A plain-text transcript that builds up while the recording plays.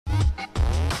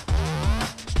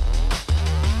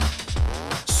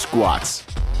squats.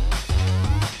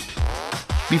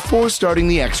 Before starting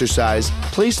the exercise,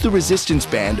 place the resistance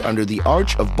band under the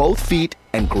arch of both feet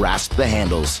and grasp the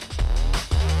handles.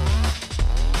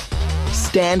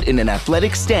 Stand in an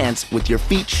athletic stance with your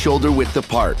feet shoulder-width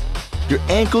apart. Your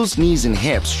ankles, knees, and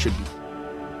hips should be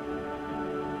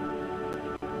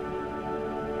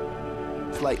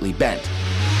slightly bent.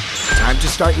 Time to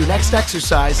start your next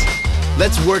exercise.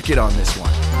 Let's work it on this one.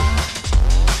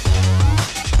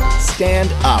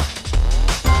 Stand up.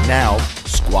 Now,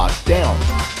 squat down.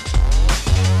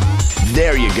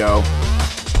 There you go.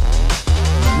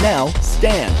 Now,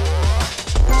 stand.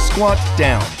 Squat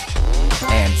down.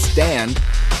 And stand.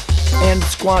 And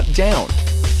squat down.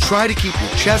 Try to keep your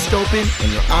chest open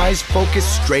and your eyes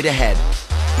focused straight ahead.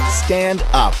 Stand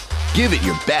up. Give it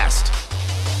your best.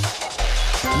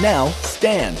 Now,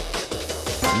 stand.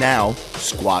 Now,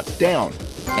 squat down.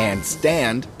 And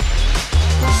stand.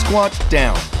 Squat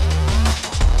down.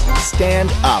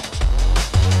 Stand up.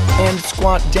 And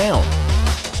squat down.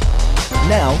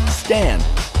 Now, stand.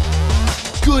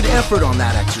 Good effort on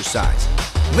that exercise.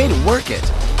 Way to work it.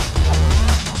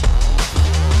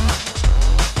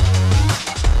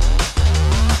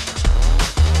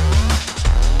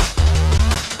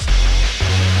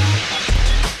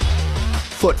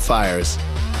 Foot fires.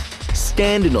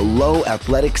 Stand in a low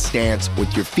athletic stance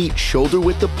with your feet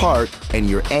shoulder-width apart and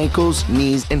your ankles,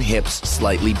 knees, and hips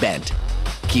slightly bent.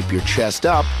 Keep your chest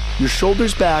up, your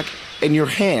shoulders back, and your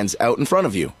hands out in front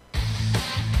of you.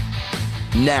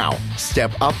 Now,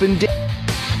 step up and down.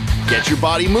 Get your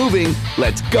body moving.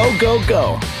 Let's go, go,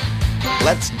 go.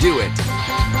 Let's do it.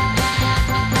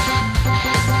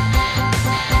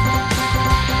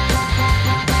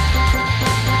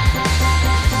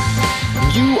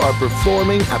 You are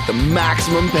performing at the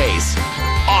maximum pace.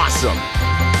 Awesome!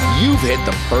 You've hit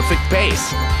the perfect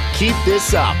pace. Keep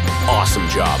this up. Awesome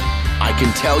job. I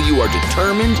can tell you are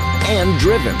determined and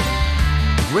driven.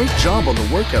 Great job on the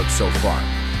workout so far.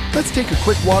 Let's take a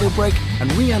quick water break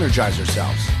and re-energize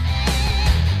ourselves.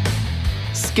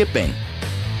 Skipping.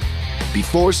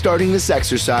 Before starting this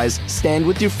exercise, stand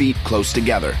with your feet close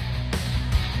together.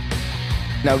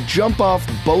 Now jump off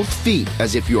both feet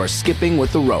as if you are skipping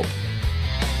with a rope.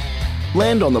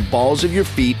 Land on the balls of your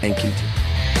feet and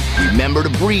continue. Remember to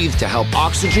breathe to help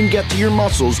oxygen get to your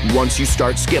muscles once you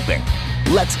start skipping.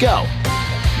 Let's go!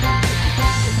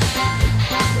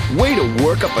 Way to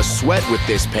work up a sweat with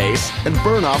this pace and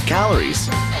burn off calories.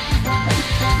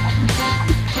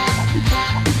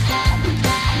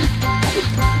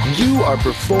 You are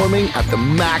performing at the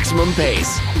maximum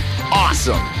pace.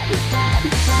 Awesome!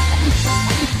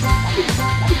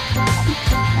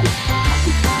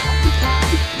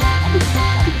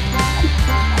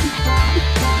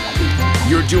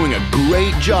 You're doing a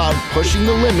great job pushing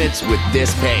the limits with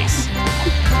this pace.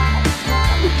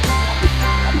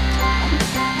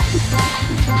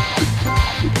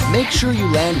 Make sure you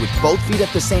land with both feet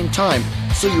at the same time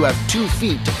so you have 2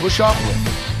 feet to push off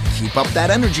with. Keep up that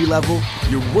energy level.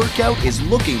 Your workout is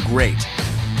looking great.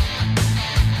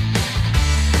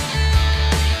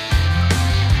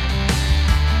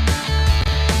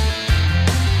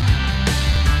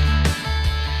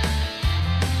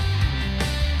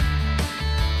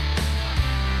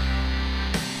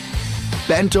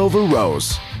 Bent over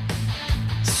rows.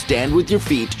 Stand with your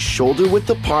feet shoulder-width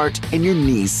apart and your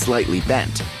knees slightly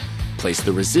bent. Place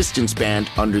the resistance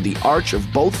band under the arch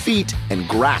of both feet and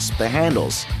grasp the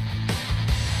handles.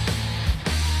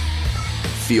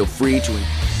 Feel free to...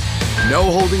 No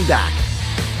holding back.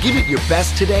 Give it your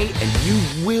best today and you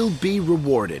will be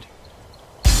rewarded.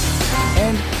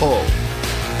 And pull.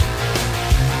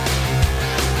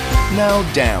 Now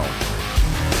down.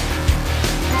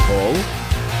 Pull.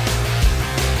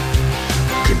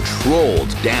 Controlled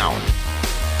down.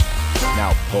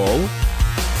 Now pull.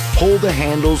 Pull the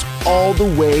handles all the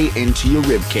way into your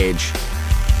rib cage.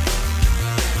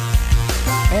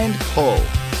 And pull.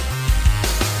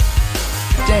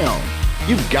 Down.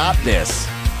 You've got this.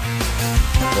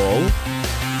 Pull.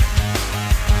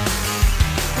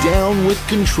 Down with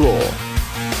control.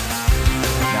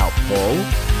 Now pull.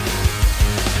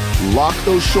 Lock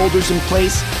those shoulders in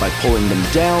place by pulling them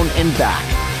down and back.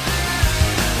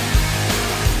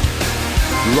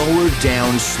 Lower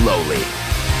down slowly.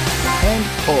 And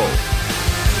pull.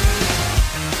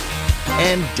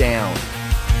 And down.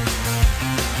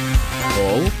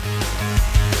 Pull.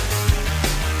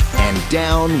 And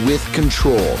down with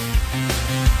control.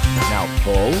 Now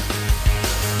pull.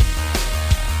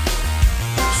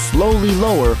 Slowly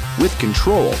lower with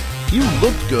control. You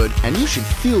looked good and you should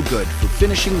feel good for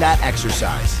finishing that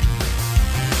exercise.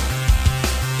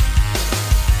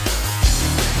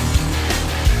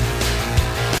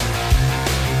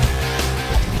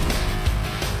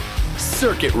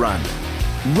 circuit run.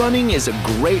 Running is a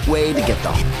great way to get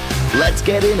the... Let's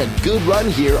get in a good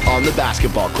run here on the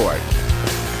basketball court.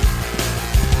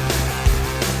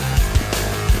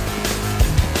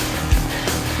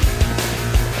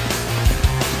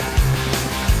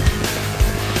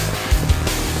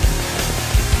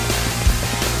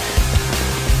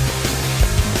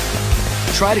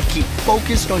 Try to keep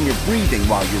focused on your breathing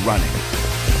while you're running.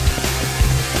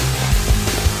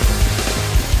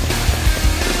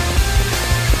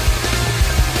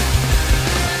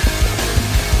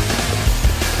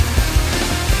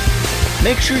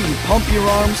 Make sure you pump your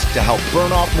arms to help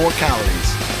burn off more calories.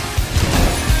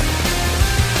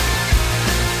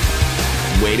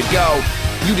 Way to go!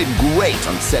 You did great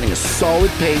on setting a solid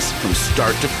pace from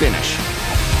start to finish.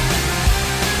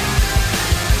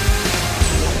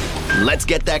 Let's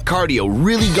get that cardio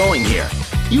really going here.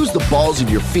 Use the balls of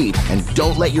your feet and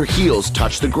don't let your heels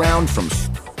touch the ground from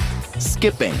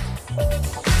skipping.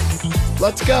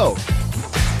 Let's go.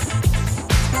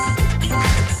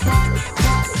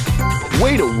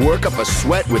 Way to work up a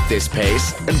sweat with this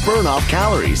pace and burn off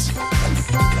calories.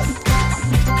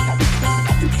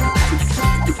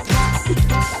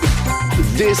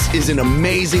 This is an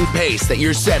amazing pace that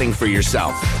you're setting for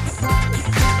yourself.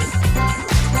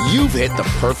 You've hit the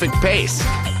perfect pace.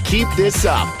 Keep this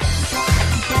up.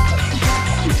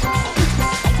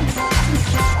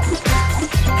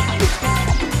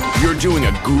 You're doing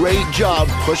a great job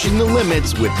pushing the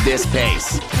limits with this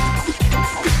pace.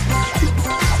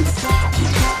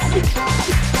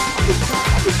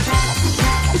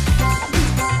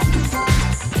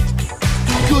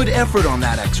 Good effort on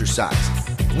that exercise.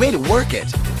 Way to work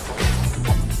it.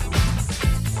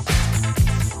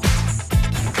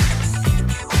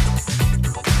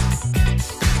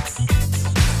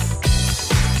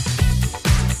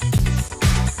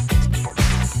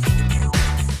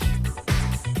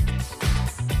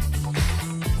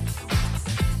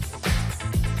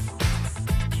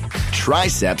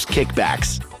 Triceps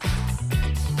kickbacks.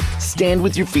 Stand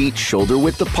with your feet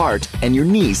shoulder-width apart and your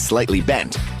knees slightly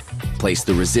bent. Place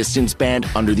the resistance band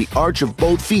under the arch of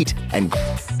both feet and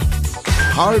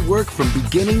hard work from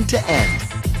beginning to end.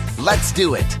 Let's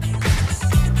do it.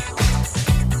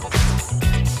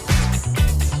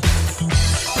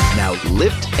 Now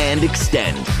lift and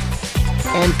extend.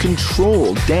 And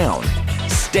control down.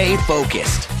 Stay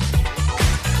focused.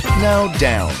 Now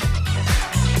down.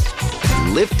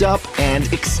 Lift up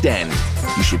and extend.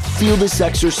 You should feel this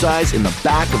exercise in the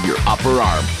back of your upper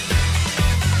arm.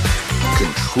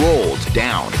 Controlled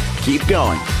down. Keep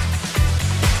going.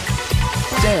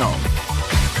 Down.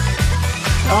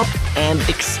 Up and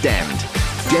extend.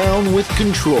 Down with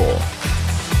control.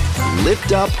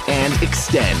 Lift up and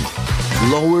extend.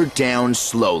 Lower down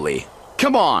slowly.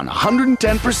 Come on,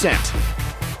 110%.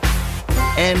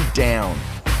 And down.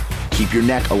 Keep your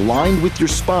neck aligned with your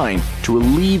spine to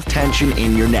relieve tension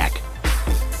in your neck.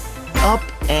 Up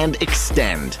and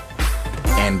extend.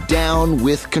 And down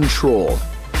with control.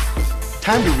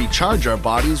 Time to recharge our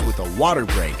bodies with a water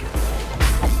break.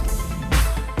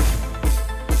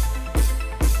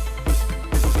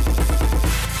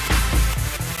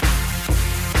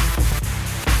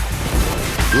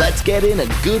 Let's get in a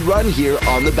good run here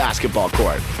on the basketball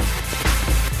court.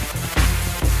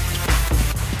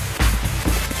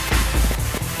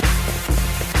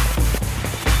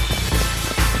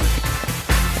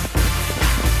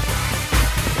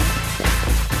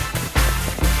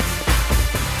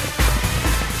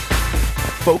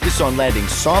 Focus on landing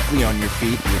softly on your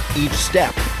feet with each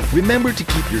step. Remember to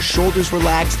keep your shoulders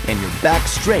relaxed and your back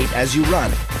straight as you run.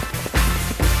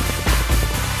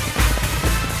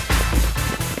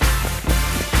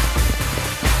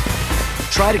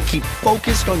 Try to keep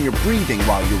focused on your breathing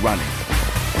while you're running.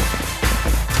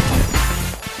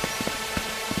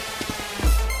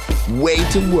 Way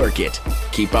to work it.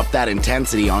 Keep up that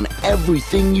intensity on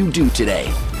everything you do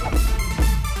today.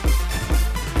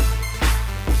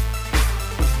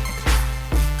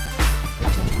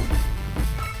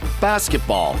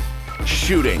 Basketball.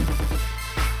 Shooting.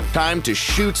 Time to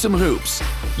shoot some hoops.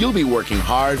 You'll be working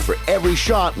hard for every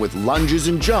shot with lunges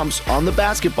and jumps on the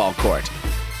basketball court.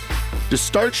 To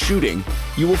start shooting,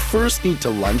 you will first need to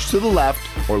lunge to the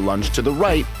left or lunge to the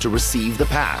right to receive the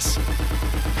pass.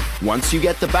 Once you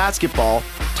get the basketball,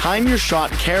 time your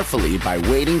shot carefully by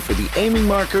waiting for the aiming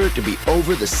marker to be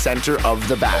over the center of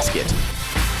the basket.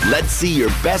 Let's see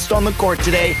your best on the court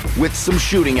today with some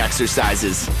shooting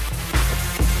exercises.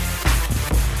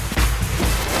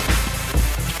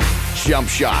 Jump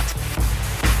shot.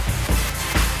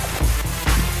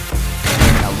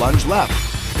 Now lunge left.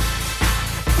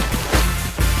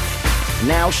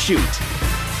 Now shoot.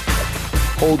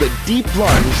 Hold a deep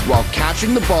lunge while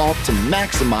catching the ball to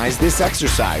maximize this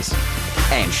exercise.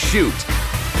 And shoot.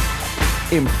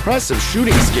 Impressive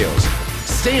shooting skills.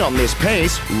 Stay on this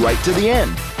pace right to the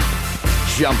end.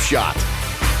 Jump shot.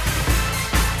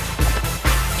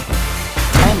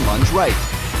 And lunge right.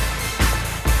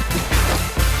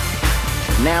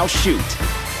 Now shoot.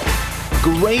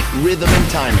 Great rhythm and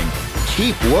timing.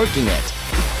 Keep working it.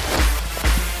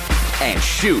 And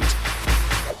shoot.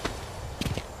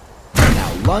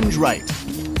 Now lunge right.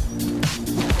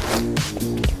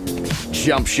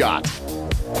 Jump shot.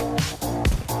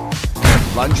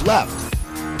 Lunge left.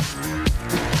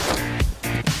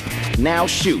 Now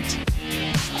shoot.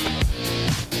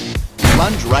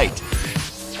 Lunge right.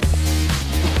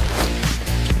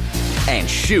 And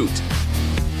shoot.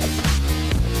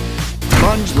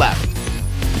 Lunge left.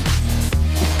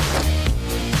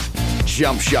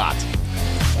 Jump shot.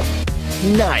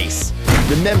 Nice!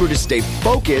 Remember to stay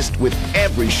focused with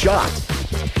every shot.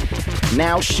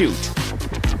 Now shoot.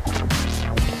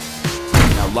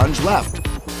 Now lunge left.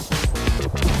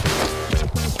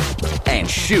 And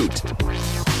shoot.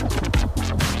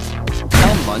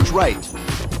 And lunge right.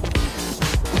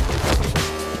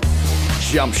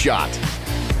 Jump shot.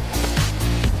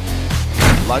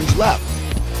 Lunge left.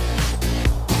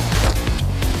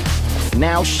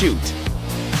 Now shoot.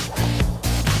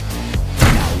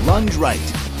 Now lunge right.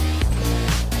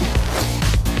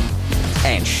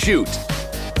 And shoot.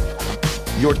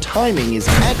 Your timing is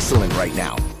excellent right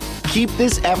now. Keep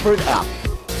this effort up.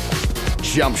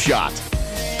 Jump shot.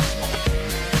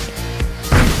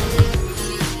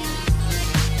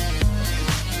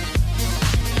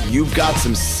 You've got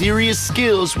some serious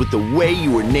skills with the way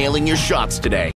you were nailing your shots today.